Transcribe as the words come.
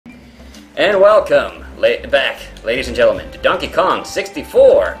And welcome back, ladies and gentlemen, to Donkey Kong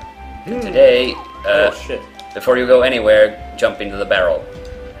 64. Today, oh shit! Before you go anywhere, jump into the barrel.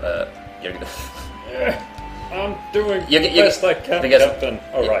 You're I'm doing the best I can, Captain.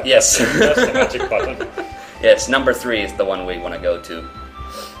 All right. Yes. That's the magic button. Yes, number 3 is the one we want to go to.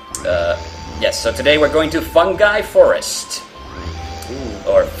 Yes. So today we're going to Fungi Forest,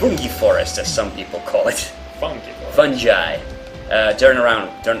 or Fungi Forest, as some people call it. Fungi Forest. Fungi. Turn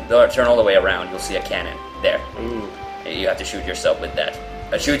around. Turn all the way around. You'll see a cannon there. Ooh. You have to shoot yourself with that.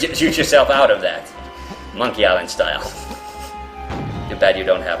 Shoot yourself out of that. Monkey Island style. Too bad you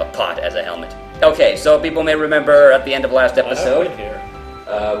don't have a pot as a helmet. Okay, so people may remember at the end of last episode,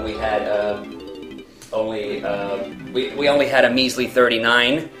 we had we only had a measly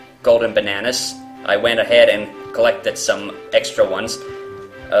 39 golden bananas. I went ahead and collected some extra ones.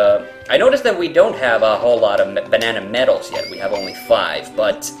 I noticed that we don't have a whole lot of banana medals yet. We have only 5,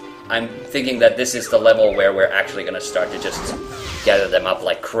 but I'm thinking that this is the level where we're actually going to start to just gather them up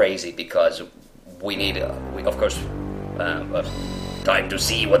like crazy, because we need, of course, time to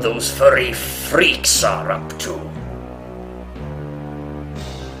see what those furry freaks are up to.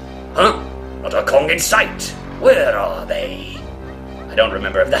 Huh? Not a Kong in sight. Where are they? I don't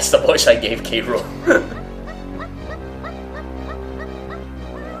remember if that's the voice I gave K. Rool.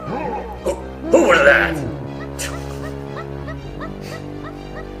 Who was that?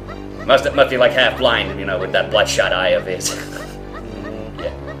 Must be like half blind, you know, with that bloodshot eye of his.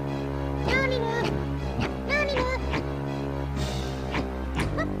 Yeah.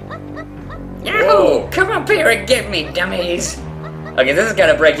 Yahoo! Come up here and get me, dummies! Okay, this is kind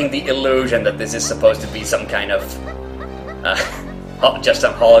of breaking the illusion that this is supposed to be some kind of just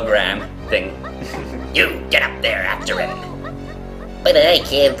some hologram thing. You get up there after him. But I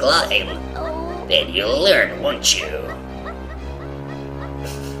can't climb. Then you'll learn, won't you?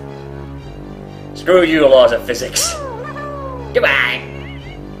 Screw you, laws of physics. Goodbye.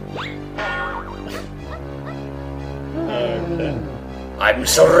 Okay. I'm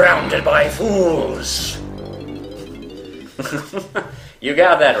surrounded by fools. You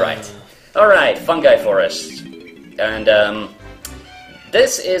got that right. Alright, Fungi Forest. And,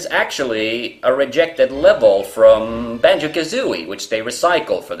 this is actually a rejected level from Banjo-Kazooie, which they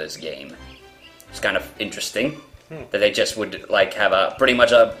recycled for this game. It's kind of interesting that they just would, like, have a pretty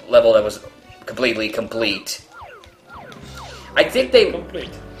much a level that was completely complete. I think they...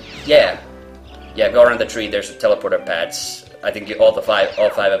 Complete. Yeah. Yeah, go around the tree, there's teleporter pads. I think all five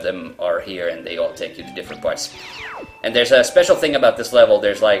of them are here, and they all take you to different parts. And there's a special thing about this level.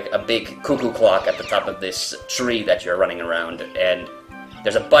 There's like a big cuckoo clock at the top of this tree that you're running around, and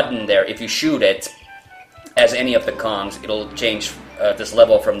there's a button there. If you shoot it, as any of the Kongs, it'll change this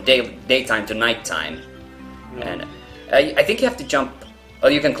level from daytime to nighttime. And I think you have to jump. Oh,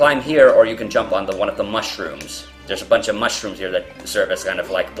 you can climb here, or you can jump onto one of the mushrooms. There's a bunch of mushrooms here that serve as kind of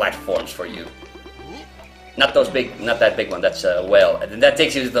like platforms for you. Not those big, not that big one. That's well. That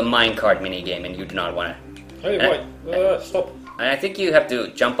takes you to the minecart mini game, and you do not want to. Hey, wait! Stop! And I think you have to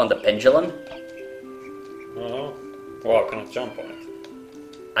jump on the pendulum. Wow, can I jump on it?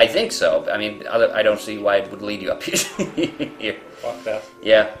 I think so. I mean, I don't see why it would lead you up here. Fuck that.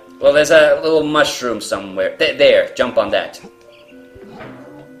 Yeah. Well, there's a little mushroom somewhere. There, jump on that.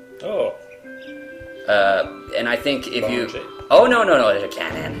 Oh. And I think if you... Bungee. Oh, no, there's a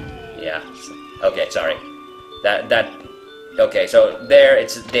cannon. Yeah. Okay, sorry. Okay, so there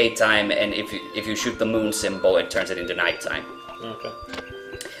it's daytime, and if you shoot the moon symbol, it turns it into nighttime. Okay.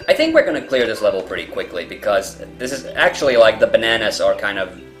 I think we're gonna clear this level pretty quickly, because this is actually like the bananas are kind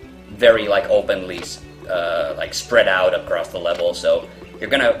of very like openly like spread out across the level, so you're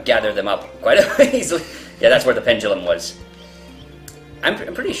gonna gather them up quite easily. Yeah, that's where the pendulum was. I'm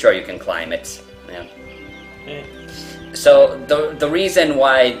pretty sure you can climb it. Yeah. So the reason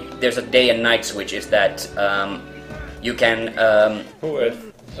why there's a day and night switch is that you can. Who ate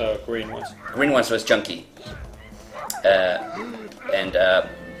green ones? Green ones was chunky,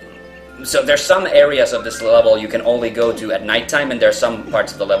 so there's some areas of this level you can only go to at nighttime, and there's some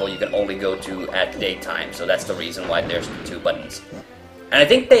parts of the level you can only go to at daytime. So that's the reason why there's 2 buttons. And I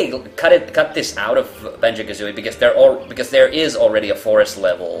think they cut this out of Banjo-Kazooie because there is already a forest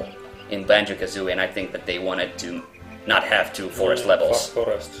level in Banjo-Kazooie, and I think that they wanted to not have 2 forest levels. Fuck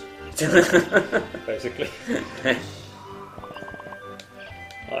forests. Basically.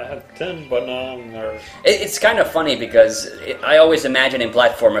 I have 10 bananas. It's kind of funny because I always imagine in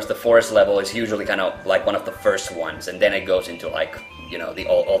platformers the forest level is usually kind of like one of the first ones, and then it goes into like, you know,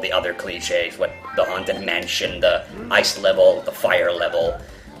 all the other cliches, what the haunted mansion, the ice level, the fire level.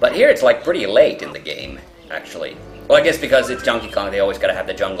 But here it's like pretty late in the game, actually. Well, I guess because it's Donkey Kong, they always gotta have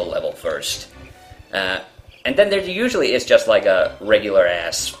the jungle level first. And then there usually is just like a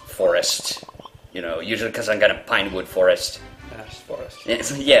regular-ass forest. You know, usually because I'm got a pinewood forest. Ass forest.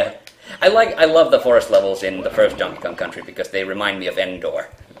 Yeah. I love the forest levels in the first Donkey Kong Country because they remind me of Endor.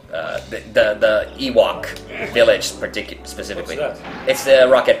 The Ewok village specifically. What's that? It's the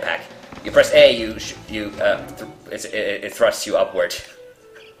rocket pack. You press A, it thrusts you upward.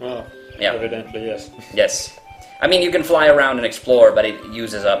 Oh, yeah. Evidently, yes. Yes. I mean, you can fly around and explore, but it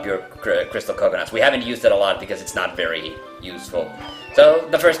uses up your crystal coconuts. We haven't used it a lot because it's not very useful. So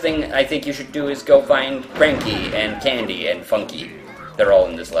the first thing I think you should do is go find Cranky and Candy and Funky. They're all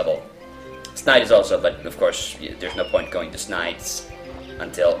in this level. Snide is also, but of course there's no point going to Snide's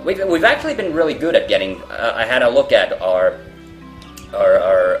until we've actually been really good at getting. I had a look at our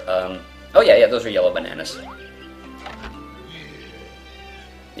oh yeah, those are yellow bananas.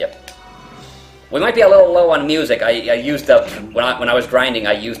 Yep. We might be a little low on music. I used up when I was grinding.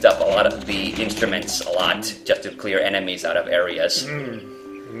 I used up a lot of the instruments a lot just to clear enemies out of areas.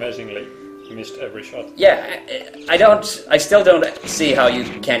 Amazingly. Missed every shot. Yeah, I still don't see how you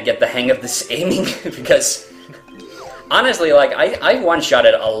can't get the hang of this aiming, because honestly, like, I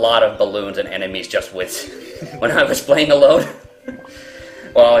one-shotted a lot of balloons and enemies just with, when I was playing alone.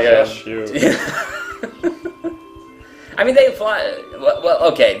 Well, yeah. Just you. I mean, they fly, well,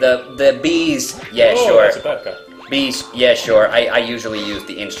 okay, the bees, yeah, sure. That's a bad guy. Bees, yeah, sure. I usually use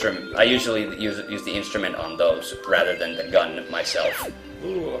the instrument, use the instrument on those rather than the gun myself.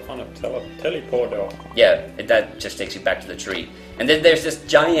 Ooh, I found a teleporter. Yeah, that just takes you back to the tree. And then there's this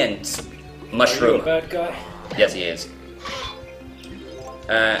giant mushroom. Are you a bad guy? Yes, he is.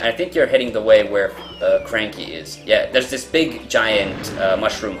 I think you're heading the way where Cranky is. Yeah, there's this big giant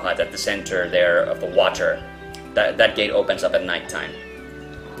mushroom hut at the center there of the water. That gate opens up at nighttime.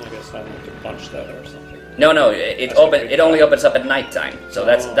 I guess I need to punch that or something. No, it only opens up at nighttime. So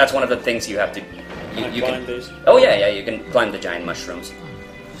that's one of the things you have to. You can climb these? Oh yeah, you can climb the giant mushrooms.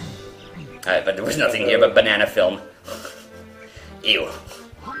 But there was nothing here but banana film. Ew.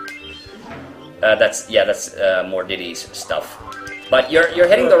 That's more Diddy's stuff. But you're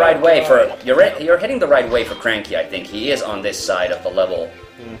heading the right way for you're heading the right way for Cranky. I think he is on this side of the level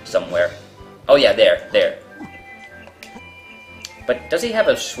somewhere. Oh yeah, there. But does he have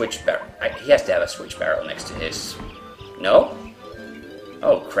a switch barrel? He has to have a switch barrel next to his. No?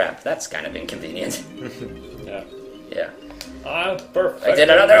 Oh crap! That's kind of inconvenient. Yeah. Perfect. I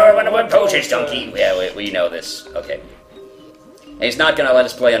did another one of my potions, donkey. Yeah, we know this. Okay. And he's not gonna let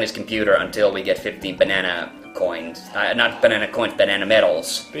us play on his computer until we get 15 banana coins. Not banana coins, banana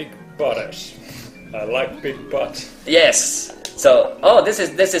medals. Big butters. I like big butts. Yes. So, this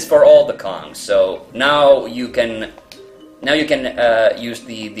is for all the Kongs. So now you can use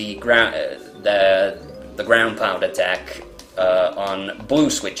the ground pound attack on blue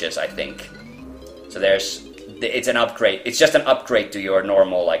switches, I think. So it's an upgrade. It's just an upgrade to your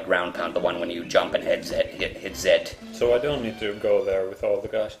normal like ground pound, the one when you jump and hit Z. So I don't need to go there with all the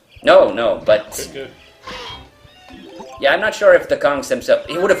guys. No, but Good. yeah, I'm not sure if the Kongs themselves.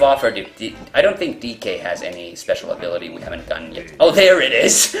 He would have offered it. I don't think DK has any special ability we haven't gotten yet. Oh, there it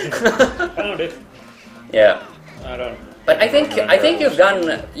is. Found it. Yeah. I don't. But I think you've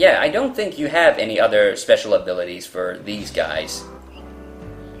gotten. Yeah, I don't think you have any other special abilities for these guys.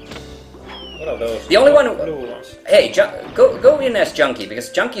 What are those? The only one. Blue ones. Hey, go in as Junkie, because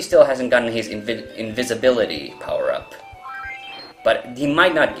Junkie still hasn't gotten his invisibility power up. But he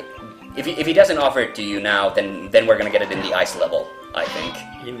might not. If he doesn't offer it to you now, then we're gonna get it in the ice level, I think.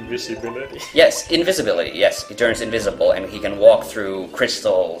 Invisibility. Yes, invisibility. Yes, he turns invisible and he can walk through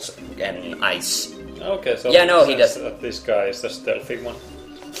crystals and ice. Okay, so yeah, no, he does. This guy is the stealthy one.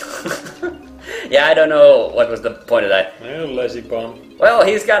 Yeah, I don't know what was the point of that. You lazy bum. Well,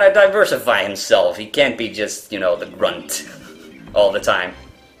 he's got to diversify himself. He can't be just, the grunt all the time.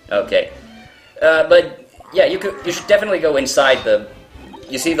 Okay. But, yeah, you should definitely go inside the...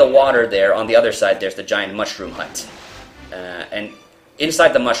 You see the water there. On the other side, there's the giant mushroom hut. And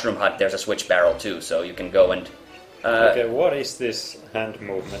inside the mushroom hut, there's a switch barrel, too, so you can go and... okay, what is this hand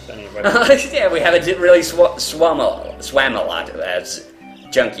movement, anyway? Yeah, we haven't really swam a lot as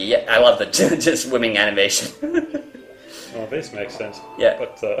Junkie. Yeah, I love the just swimming animation. Oh, this makes sense. Yeah.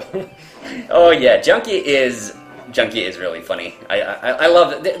 But, oh yeah, Junkie is really funny. I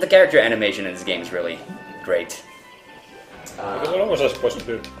love the character animation in this game is really great. What was I supposed to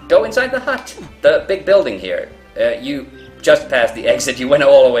do? Go inside the hut, the big building here. You just passed the exit. You went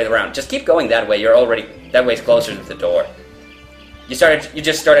all the way around. Just keep going that way. That way's closer to the door. You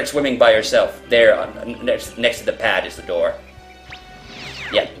just started swimming by yourself. There, next to the pad is the door.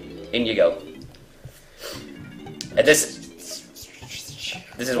 Yeah, in you go. And this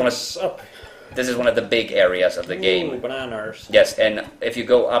is one of this is one of the big areas of the game. Bananas. Yes, and if you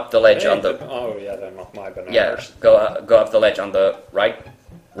go up the ledge on the oh yeah, they're not my bananas. yeah, go up the ledge on the right.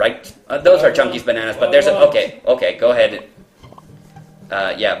 Those are Chunky's bananas, but there's a okay. Go ahead.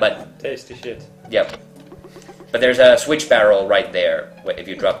 Yeah, but tasty shit. Yep. But there's a switch barrel right there if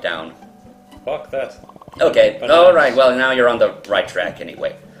you drop down. Fuck that. Okay. All right. Well, now you're on the right track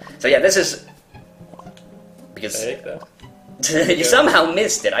anyway. So yeah, this is because take that. You somehow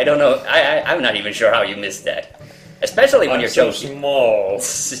missed it. I don't know. I'm not even sure how you missed that. Especially when you're so small.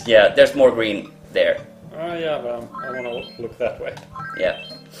 Yeah, there's more green there. Oh yeah, but I want to look that way. Yeah.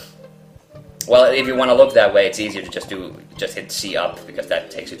 Well, if you want to look that way, it's easier to just hit C up because that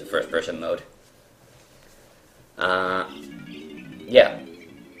takes you to first-person mode. Yeah.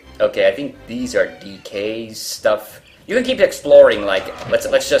 Okay, I think these are DK's stuff. You can keep exploring. Like,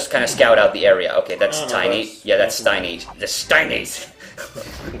 let's just kind of scout out the area. Okay, that's tiny. Yeah, that's tiny. The Steinies.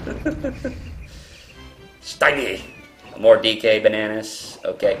 Steiny. More DK bananas.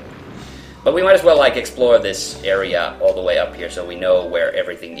 Okay. But we might as well like explore this area all the way up here so we know where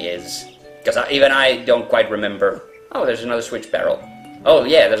everything is. Because even I don't quite remember. Oh, there's another switch barrel. Oh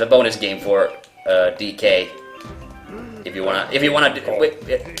yeah, there's a bonus game for DK. If you wanna,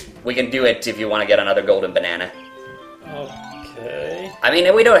 we can do it if you wanna get another golden banana. Okay. I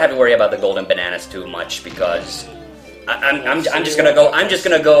mean, we don't have to worry about the golden bananas too much because I'm just gonna go. I'm just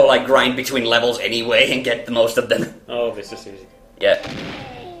gonna go like grind between levels anyway and get the most of them. Oh, this is easy. Yeah.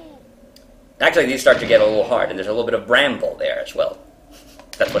 Actually, these start to get a little hard, and there's a little bit of bramble there as well.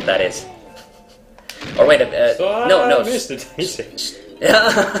 That's what that is. Or wait, no. Missed it.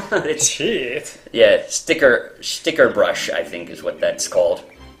 It's shit. Yeah, sticker brush, I think, is what that's called.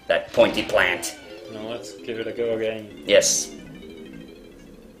 That pointy plant. No, let's give it a go again. Yes.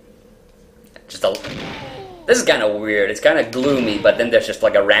 This is kind of weird. It's kind of gloomy, but then there's just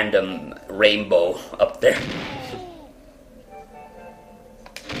like a random rainbow up there.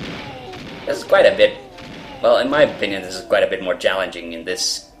 This is quite a bit. Well, in my opinion, this is quite a bit more challenging in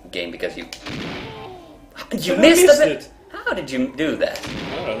this game because you missed it. How did you do that?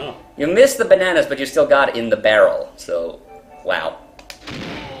 I don't know. You missed the bananas, but you still got it in the barrel. So, wow.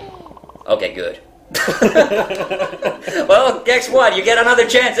 Okay, good. Well, guess what? You get another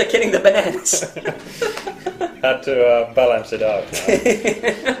chance at getting the bananas. Had to balance it out.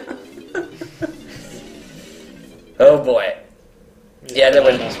 Oh boy. Yeah, there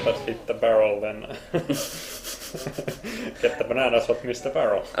was. Bananas, but hit the barrel, then get the bananas, but miss the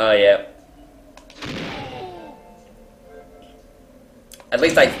barrel. Oh yeah. At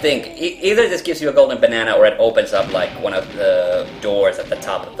least I think either this gives you a golden banana or it opens up like one of the doors at the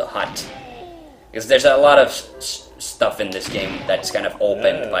top of the hut. Because there's a lot of stuff in this game that's kind of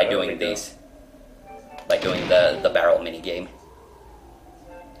opened by doing these. By doing the barrel mini game.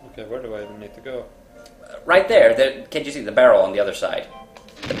 Okay, where do I even need to go? Right there. Can't you see the barrel on the other side?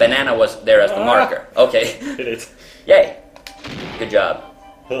 The banana was there as the marker. Okay. Hit it. Yay. Good job.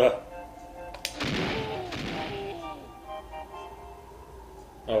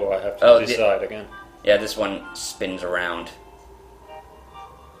 Oh, I have to decide again. Yeah, this one spins around.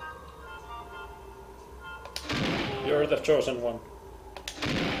 You're the chosen one.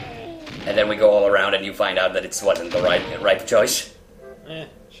 And then we go all around and you find out that it wasn't the right choice.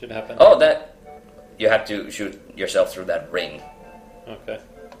 Should happen. Oh, that... You have to shoot yourself through that ring. Okay.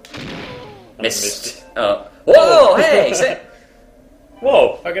 Missed. Oh. Whoa, hey!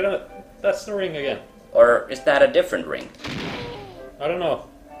 Whoa, that's the ring again. Or is that a different ring? I don't know.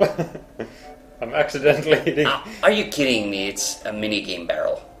 I'm accidentally hitting... Are you kidding me? It's a minigame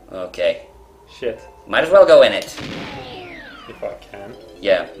barrel. Okay. Shit. Might as well go in it. If I can.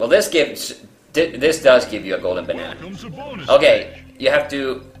 Yeah, well this does give you a golden banana. Okay, you have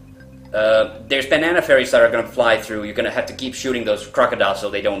to... there's banana fairies that are going to fly through. You're going to have to keep shooting those crocodiles so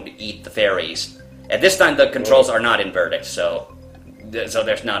they don't eat the fairies. At this time the controls are not inverted, so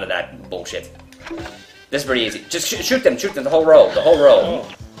there's none of that bullshit. This is pretty easy. Just shoot them, the whole row,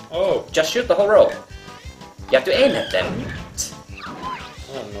 Oh. Just shoot the whole row. You have to aim at them. I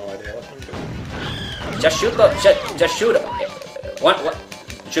have no idea what I'm doing. Just shoot one.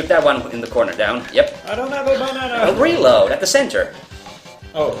 Shoot that one in the corner down. Yep. I don't have a banana. Reload at the center.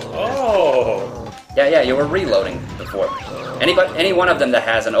 Oh. Yeah, you were reloading before. Any one of them that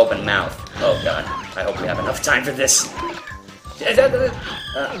has an open mouth. Oh god. I hope we have enough time for this. He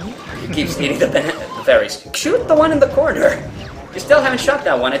keeps eating the fairies. Shoot the one in the corner. You still haven't shot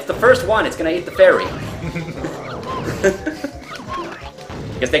that one. It's the first one. It's gonna eat the fairy.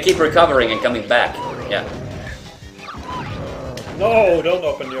 Because they keep recovering and coming back. Yeah. No, don't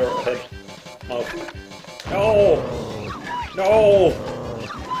open your head. Mouth. No! No!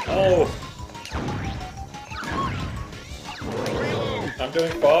 No! I'm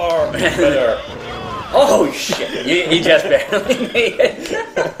doing far better. Oh shit! You just barely made it.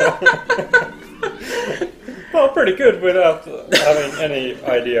 Well, pretty good without having any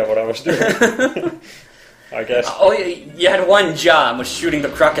idea what I was doing. I guess. Oh, you had one job, was shooting the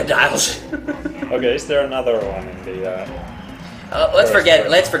crocodiles. Okay, is there another one in the...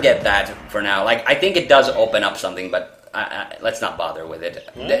 let's forget that for now. Like, I think it does open up something, but let's not bother with it.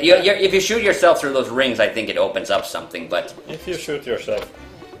 If you shoot yourself through those rings, I think it opens up something, but... If you shoot yourself.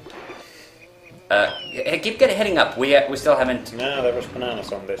 Keep heading up. We still haven't... No, there was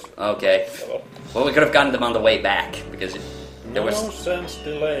bananas on this. Okay. Hello. Well, we could have gotten them on the way back, because there was... No sense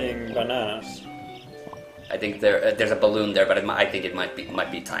delaying bananas. I think there's a balloon there, but I think it might be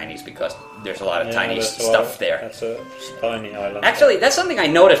tinies, because there's a lot of tiny stuff there. That's a tiny island. Actually, that's something I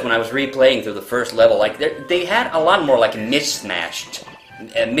noticed when I was replaying through the first level. Like, they had a lot more, like, mismatched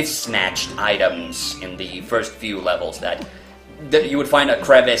items in the first few levels that you would find a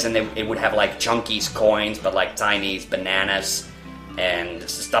crevice and it would have like Chunky's coins, but like Tiny's bananas and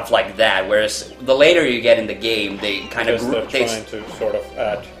stuff like that. Whereas the later you get in the game, they kind of they're trying to sort of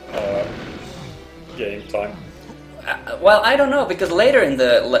add game time. Well, I don't know, because later in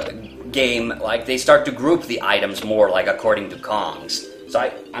the game, like they start to group the items more like according to Kongs.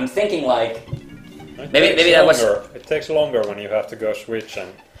 So I'm thinking like maybe that was. It takes longer when you have to go switch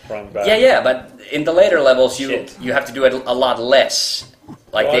and run back. Yeah, but in the later levels, you have to do it a lot less.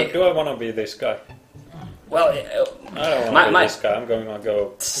 Like do I want to be this guy? Well, I don't want to be this guy. I'm going to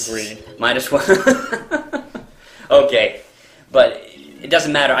go green. Might as well. Okay, but it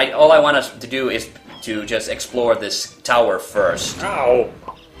doesn't matter. All I want us to do is to just explore this tower first. Ow!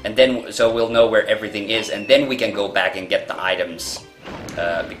 And then, so we'll know where everything is, and then we can go back and get the items.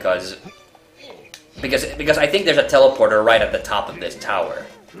 Because I think there's a teleporter right at the top of this tower.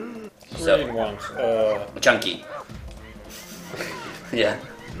 Green ones. Chunky. Yeah.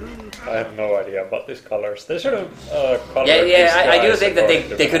 I have no idea about these colors. They sort of color. Yeah. I do think that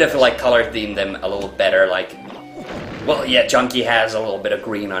they could have like color themed them a little better. Like, well, yeah, Chunky has a little bit of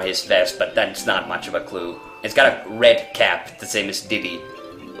green on his vest, but that's not much of a clue. It's got a red cap, the same as Diddy.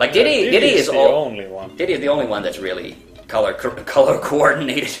 Like Diddy is the only one. Diddy is the only one that's really color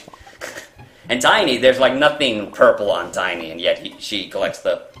coordinated. And Tiny, there's like nothing purple on Tiny, and yet she collects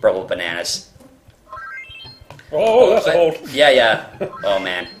the purple bananas. Oh, that's a hole. Yeah. Oh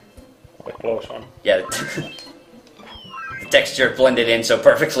man. A close one. Yeah. The texture blended in so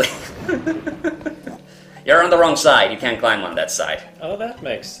perfectly. You're on the wrong side. You can't climb on that side. Oh, that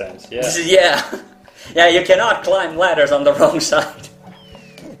makes sense. Yeah. Yeah. You cannot climb ladders on the wrong side.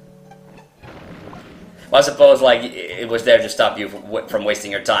 Well, I suppose like it was there to stop you from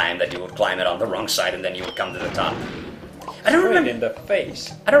wasting your time, that you would climb it on the wrong side and then you would come to the top. I don't remember. In the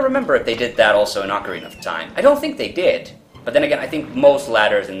face. I don't remember if they did that also in Ocarina of Time. I don't think they did. But then again, I think most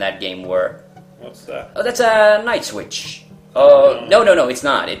ladders in that game were. What's that? Oh, that's a night switch. Oh, no, it's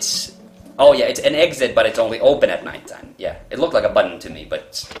not. It's. Oh yeah, it's an exit, but it's only open at nighttime. Yeah, it looked like a button to me,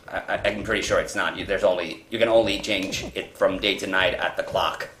 but I'm pretty sure it's not. You can only change it from day to night at the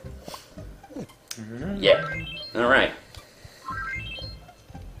clock. Yeah. All right.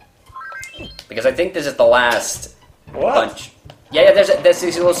 Because I think this is the last bunch. Yeah. There's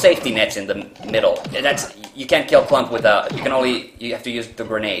these little safety nets in the middle. You can't kill Clump without. You have to use the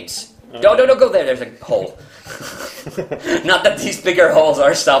grenades. Don't go there. There's a hole. Not that these bigger holes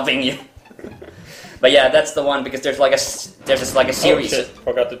are stopping you. But yeah, that's the one, because there's a series. Oh shit!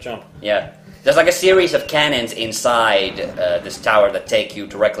 Forgot to jump. Yeah, there's like a series of cannons inside this tower that take you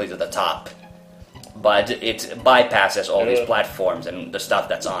directly to the top. But it bypasses all these platforms and the stuff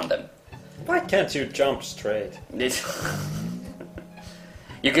that's on them. Why can't you jump straight?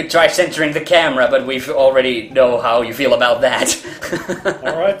 You could try centering the camera, but we already know how you feel about that.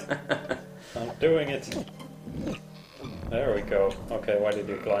 Alright. I'm doing it. There we go. Okay, why did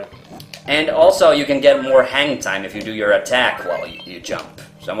you climb? And also, you can get more hang time if you do your attack while you jump.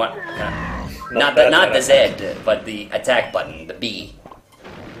 Somewhat. Not the Z, but the attack button, the B.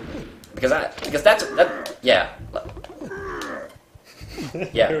 Because that's yeah.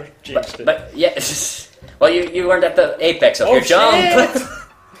 Yeah. But yeah. Well, you weren't at the apex of your jump.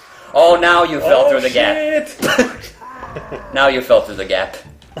 Oh, now you fell through the gap. Now you fell through the gap.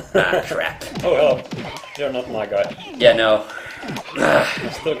 Ah, crap. Oh well, you're not my guy. Yeah, no.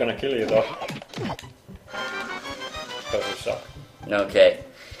 I'm still gonna kill you though. Because you suck. Okay.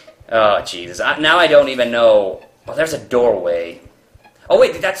 Oh, Jesus. Now I don't even know. Well, there's a doorway. Oh,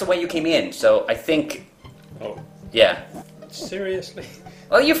 wait, that's the way you came in, so I think... Oh. Yeah. Seriously?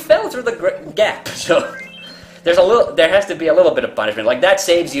 Well, you fell through the gap, so... There has to be a little bit of punishment. Like that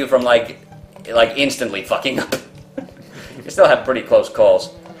saves you from like instantly fucking up. You still have pretty close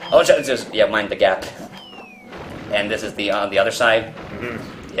calls. Oh, just yeah, mind the gap. And this is the on the other side.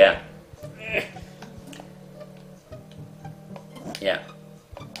 Mm-hmm. Yeah. Yeah.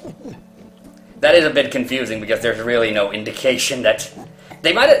 That is a bit confusing because there's really no indication that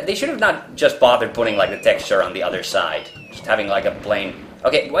they should have not just bothered putting like the texture on the other side. Just having like a plain.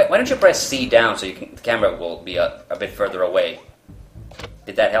 Okay, why don't you press C down so the camera will be a bit further away?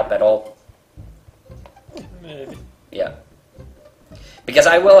 Did that help at all? Maybe. Yeah. Because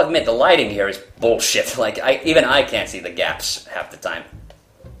I will admit the lighting here is bullshit. Like even I can't see the gaps half the time.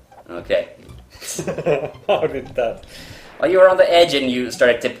 Okay. How did that? Well, you were on the edge and you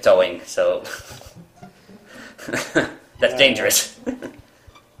started tiptoeing, so that's dangerous.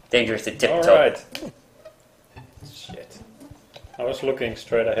 Dangerous to tiptoe. Alright. Shit. I was looking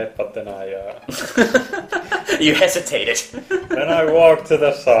straight ahead, but then I... You hesitated. Then I walked to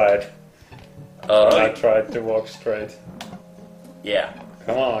the side. Oh, I tried to walk straight. yeah.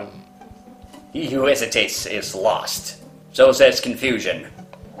 Come on. He who hesitates is lost. So says Confusion.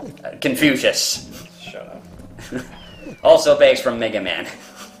 Confucius. Shut up. Also begs from Mega Man.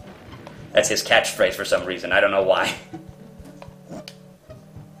 That's his catchphrase for some reason. I don't know why.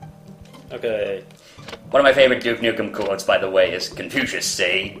 Okay. One of my favorite Duke Nukem quotes, by the way, is Confucius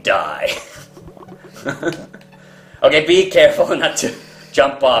say die. Okay, be careful not to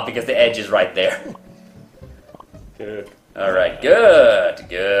jump off because the edge is right there. Good. Alright, good,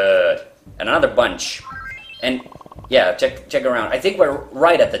 good. Another bunch. And yeah, check around. I think we're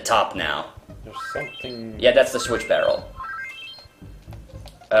right at the top now. There's something... Yeah, that's the switch barrel.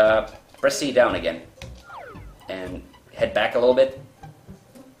 Press C down again. And head back a little bit.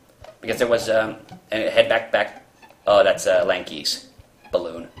 Because there was, head back. Oh, that's Lanky's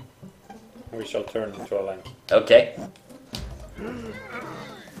balloon. We shall turn into a lanky. Okay.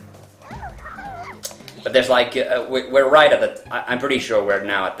 But there's like, we're right at the, I'm pretty sure we're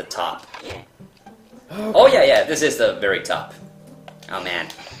now at the top. Oh yeah, this is the very top. Oh man.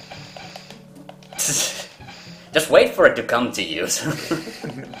 Just wait for it to come to you.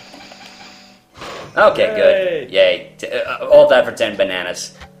 Okay, Yay. good. Yay. All that for 10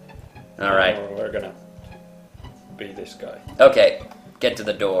 bananas. Alright. Oh, we're gonna be this guy. Okay, get to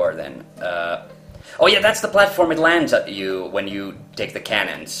the door then. Oh yeah, that's the platform it lands at you when you take the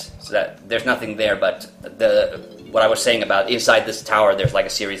cannons. So that there's nothing there, but what I was saying about inside this tower, there's like a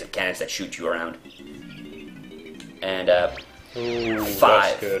series of cannons that shoot you around. And Ooh, 5.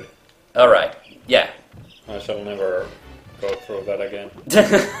 that's good. All right, yeah. I shall never go through that again.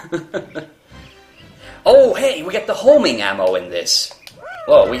 Oh hey, we get the homing ammo in this.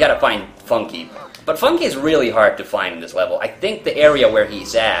 Whoa, we gotta find Funky. But Funky is really hard to find in this level. I think the area where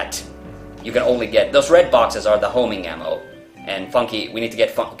he's at, you can only get... Those red boxes are the homing ammo. And Funky, we need to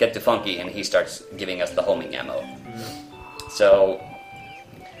get to Funky and he starts giving us the homing ammo. So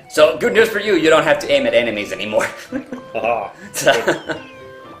good news for you, you don't have to aim at enemies anymore. Haha.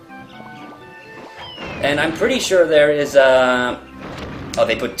 And I'm pretty sure there is a... Oh,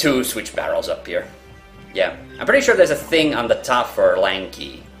 they put 2 switch barrels up here. Yeah. I'm pretty sure there's a thing on the top for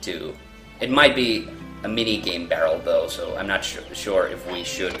Lanky, too. It might be a mini-game barrel, though, so I'm not sure if we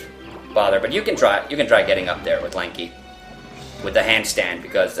should bother. But you can try getting up there with Lanky. With the handstand,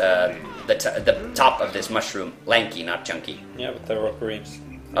 because the top of this mushroom... Lanky, not Chunky. Yeah, but there are greens.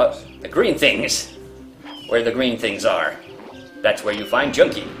 Oh, the green things. Where the green things are. That's where you find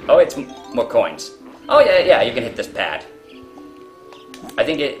Chunky. Oh, it's more coins. Oh, yeah, you can hit this pad. I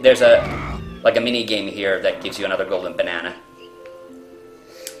think there's a mini game here that gives you another golden banana.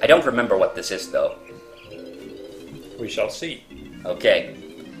 I don't remember what this is, though. We shall see. Okay.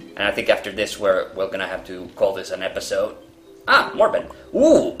 And I think after this, we're gonna have to call this an episode. Ah, more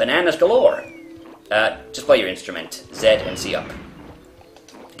Ooh, bananas galore. Just play your instrument. Z and C up.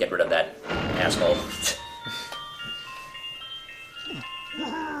 Get rid of that asshole.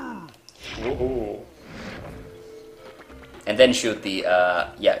 Woohoo. And then shoot the,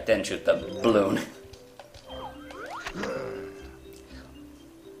 balloon.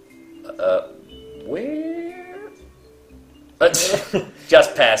 Where?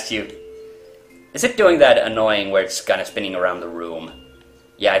 Just past you. Is it doing that annoying where it's kind of spinning around the room?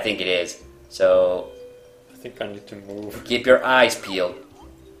 Yeah, I think it is. So... I think I need to move. Keep your eyes peeled.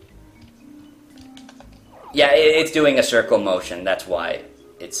 Yeah, it's doing a circle motion, that's why.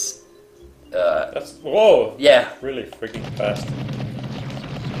 It's... That's... Whoa! Yeah. Really freaking fast.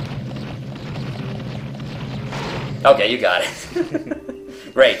 Okay, you got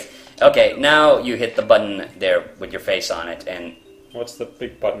it. Great. Okay, now you hit the button there with your face on it, and What's the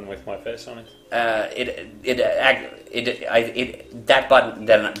big button with my face on it? That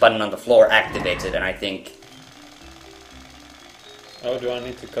button on the floor activates it, and I think. Oh, do I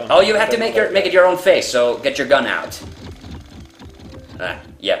need to come? Oh, you have to make it your own face. So get your gun out.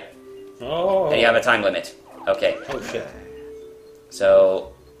 Yeah. Oh. And you have a time limit. Okay. Oh shit.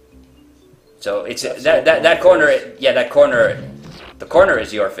 So it's that corner. Yeah, that corner. The corner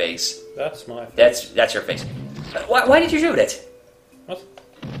is your face. That's my face. That's your face. Why did you shoot it? What?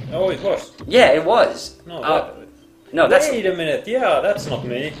 Oh, it was. Yeah, it was. No, that's. Wait a minute. Yeah, that's not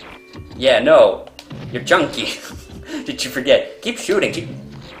me. Yeah, no, you're junky. Did you forget? Keep shooting.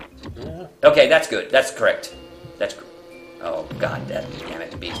 Yeah. Okay, that's good. That's correct. Oh god, damn it,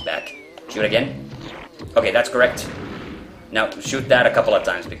 the bee's back. Shoot again. Okay, that's correct. Now shoot that a couple of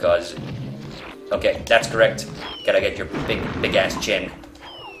times because. Okay, that's correct. Gotta get your big ass chin.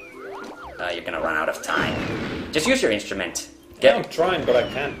 You're gonna run out of time. Just use your instrument. Yeah, I'm trying, but I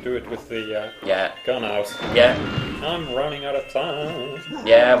can't do it with the gun out. Yeah. I'm running out of time.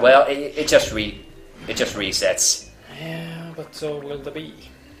 Yeah. Well, it just resets. Yeah, but so will the bee.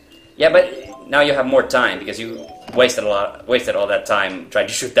 Yeah, but now you have more time because you wasted all that time trying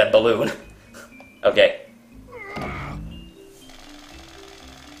to shoot that balloon. Okay.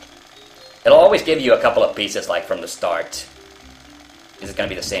 It'll always give you a couple of pieces like from the start. Is it gonna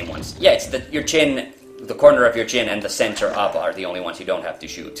be the same ones? Yeah, it's your chin, the corner of your chin and the center up are the only ones you don't have to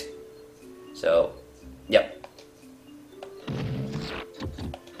shoot. So, yep.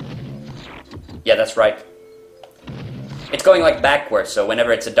 Yeah, that's right. It's going like backwards, so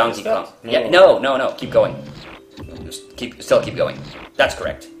whenever it's a Donkey Kong. No. Yeah, no, keep going. Still keep going. That's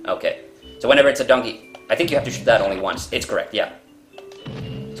correct. Okay. So whenever it's a donkey, I think you have to shoot that only once. It's correct, yeah.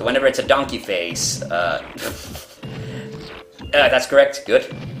 So whenever it's a donkey face, that's correct. Good.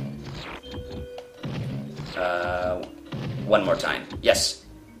 One more time. Yes.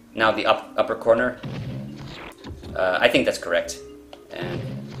 Now the upper corner. I think that's correct. And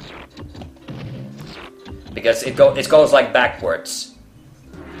because it goes like backwards.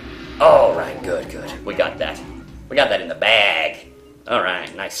 All right. Good. We got that. We got that in the bag. All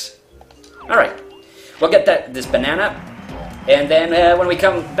right. Nice. All right. We'll get this banana, and then when we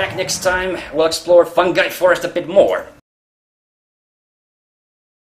come back next time, we'll explore Fungi Forest a bit more.